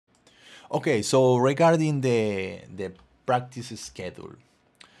Okay, so regarding the practice schedule,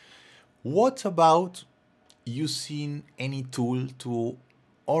 what about using any tool to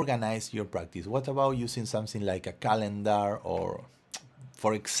organize your practice? What about using something like a calendar or,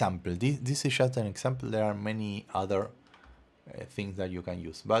 for example, this is just an example. There are many other things that you can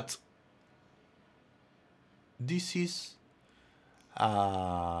use, but this is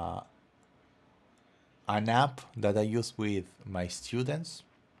an app that I use with my students.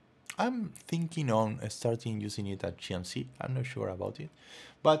 I'm thinking on starting using it at GMC. I'm not sure about it,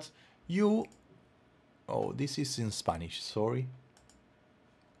 but oh, this is in Spanish, sorry.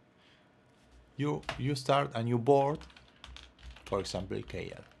 You start a new board, for example,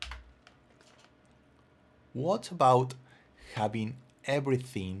 Cael. What about having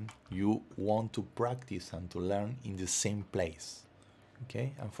everything you want to practice and to learn in the same place?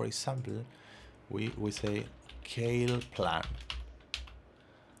 Okay, and for example, we say Cael plan.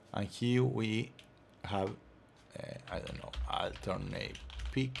 And here we have, I don't know, alternate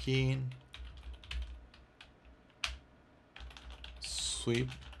picking, sweep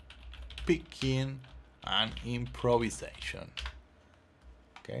picking, and improvisation.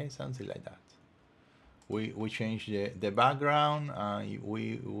 Okay, something like that. We change the background and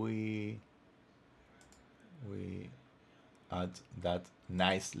we add that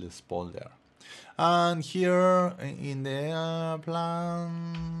nice Les Paul there. And here in the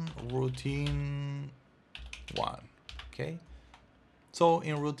plan, routine 1. Okay, so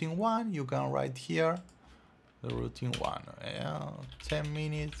in routine 1 you can write here the routine 1, 10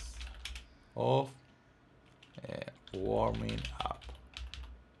 minutes of warming up,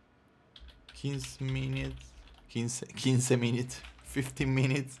 15 minutes 15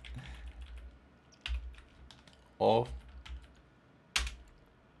 minutes of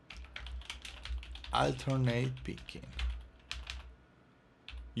alternate picking.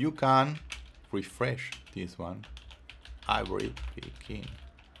 You can refresh this one, hybrid picking,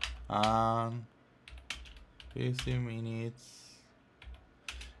 and 15 minutes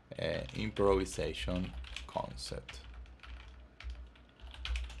improvisation concept.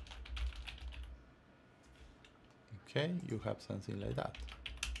 Okay, you have something like that.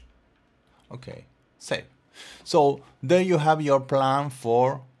 Okay, save. So there you have your plan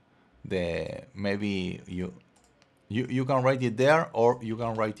for the, maybe you can write it there or you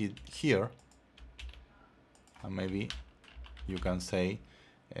can write it here, and maybe you can say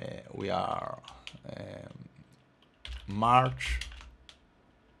we are March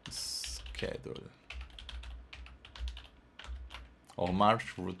schedule or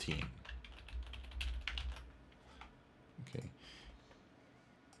March routine. Okay,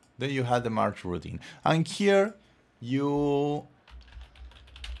 there you have the March routine, and here you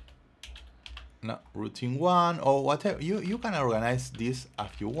routine 1 or whatever, you can organize this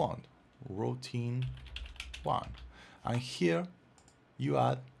as you want. Routine 1, and here you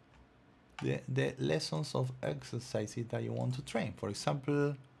add the lessons of exercises that you want to train. For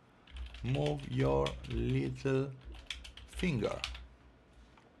example, move your little finger.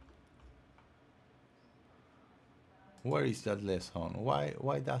 Where is that lesson?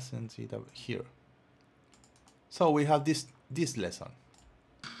 Why doesn't it here? So we have this lesson.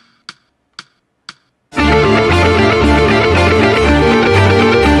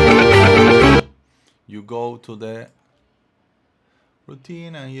 You go to the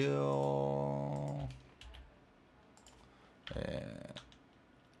routine and you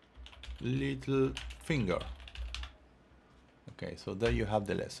little finger. Okay, so there you have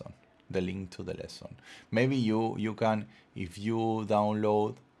the lesson, the link to the lesson. Maybe you can, if you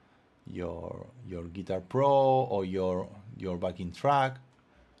download your Guitar Pro or your backing track,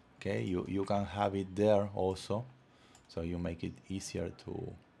 okay, you can have it there also, so you make it easier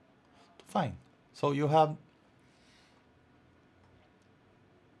to find. So you have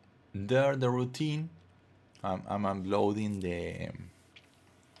there the routine. I'm uploading the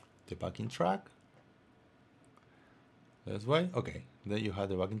backing track. That's why. Okay, there you have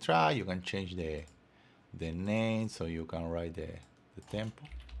the backing track. You can change the name, so you can write the tempo.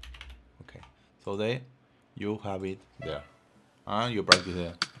 Okay, so there you have it there, and you practice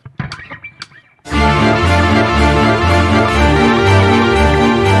there.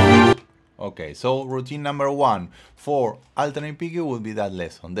 Okay, so routine number 1 for alternate picking would be that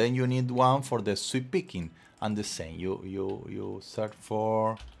lesson. Then you need one for the sweep picking, and the same. You search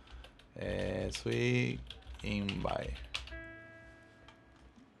for sweep in by,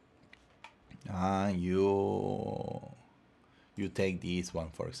 and you take this one,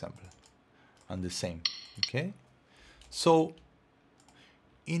 for example, and the same. Okay, so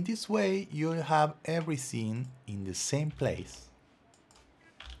in this way you have everything in the same place.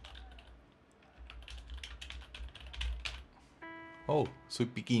 Oh, soy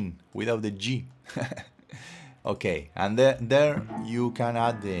piquín without the G. Okay, and there you can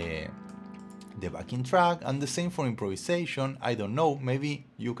add the backing track, and the same for improvisation. I don't know, maybe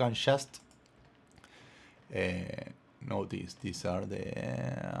you can just notice these are the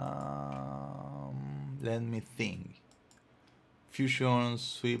let me think, fusion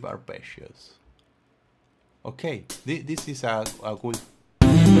sweep arpeggios. Okay, this is a good.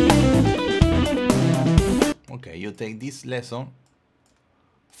 Okay, you take this lesson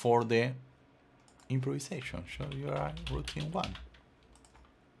for the improvisation. So you are routine 1.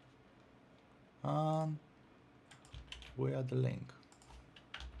 And where are the link?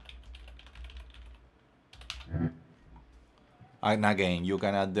 And again, you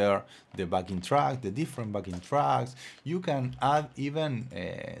can add there the backing track, the different backing tracks. You can add even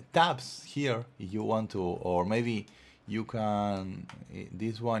tabs here if you want to, or maybe you can.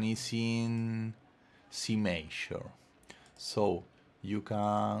 This one is in C major, so you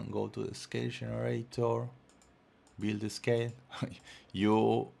can go to the scale generator, build the scale.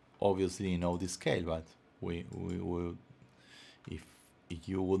 You obviously know the scale, but we will, if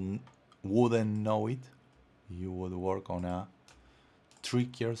you wouldn't know it, you would work on a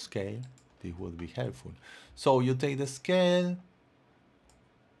trickier scale. This would be helpful. So you take the scale,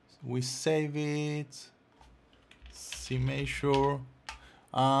 we save it, C major,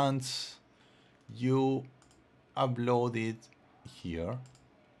 and you upload it here.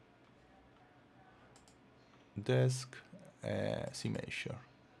 Desk C major.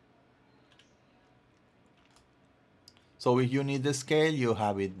 So if you need the scale, you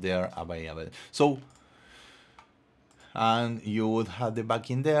have it there available. So, and you would have the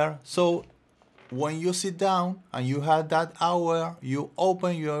backing there. So when you sit down and you have that hour, you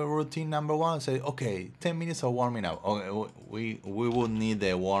open your routine number 1 and say, okay, 10 minutes of warming up. Okay, we would need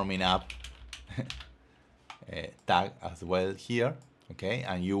the warming up tag as well here, okay,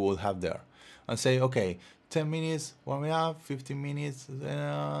 and you will have there. And say, okay, 10 minutes warming up, 15 minutes,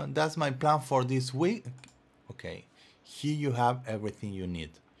 that's my plan for this week. Okay, here you have everything you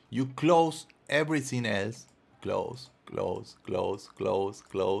need. You close everything else. Close, close, close, close,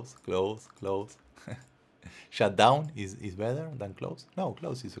 close, close, close. Shut down is better than close? No,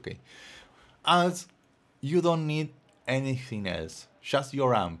 close is okay. As you don't need anything else, just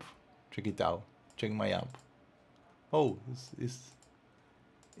your amp. Check it out. Check my amp. Oh,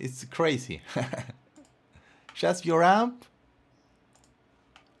 it's crazy. Just your amp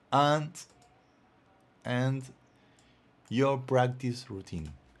and your practice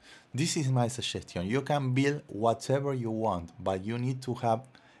routine. This is my suggestion. You can build whatever you want, but you need to have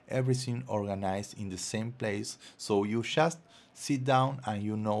everything organized in the same place, so you just sit down and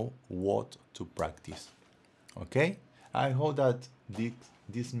you know what to practice. Okay? I hope that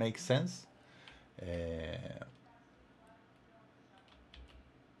this makes sense.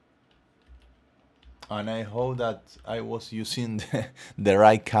 And I hope that I was using the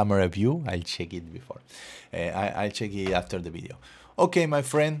right camera view. I'll check it before. I'll check it after the video. Okay, my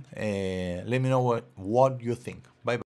friend, let me know what you think.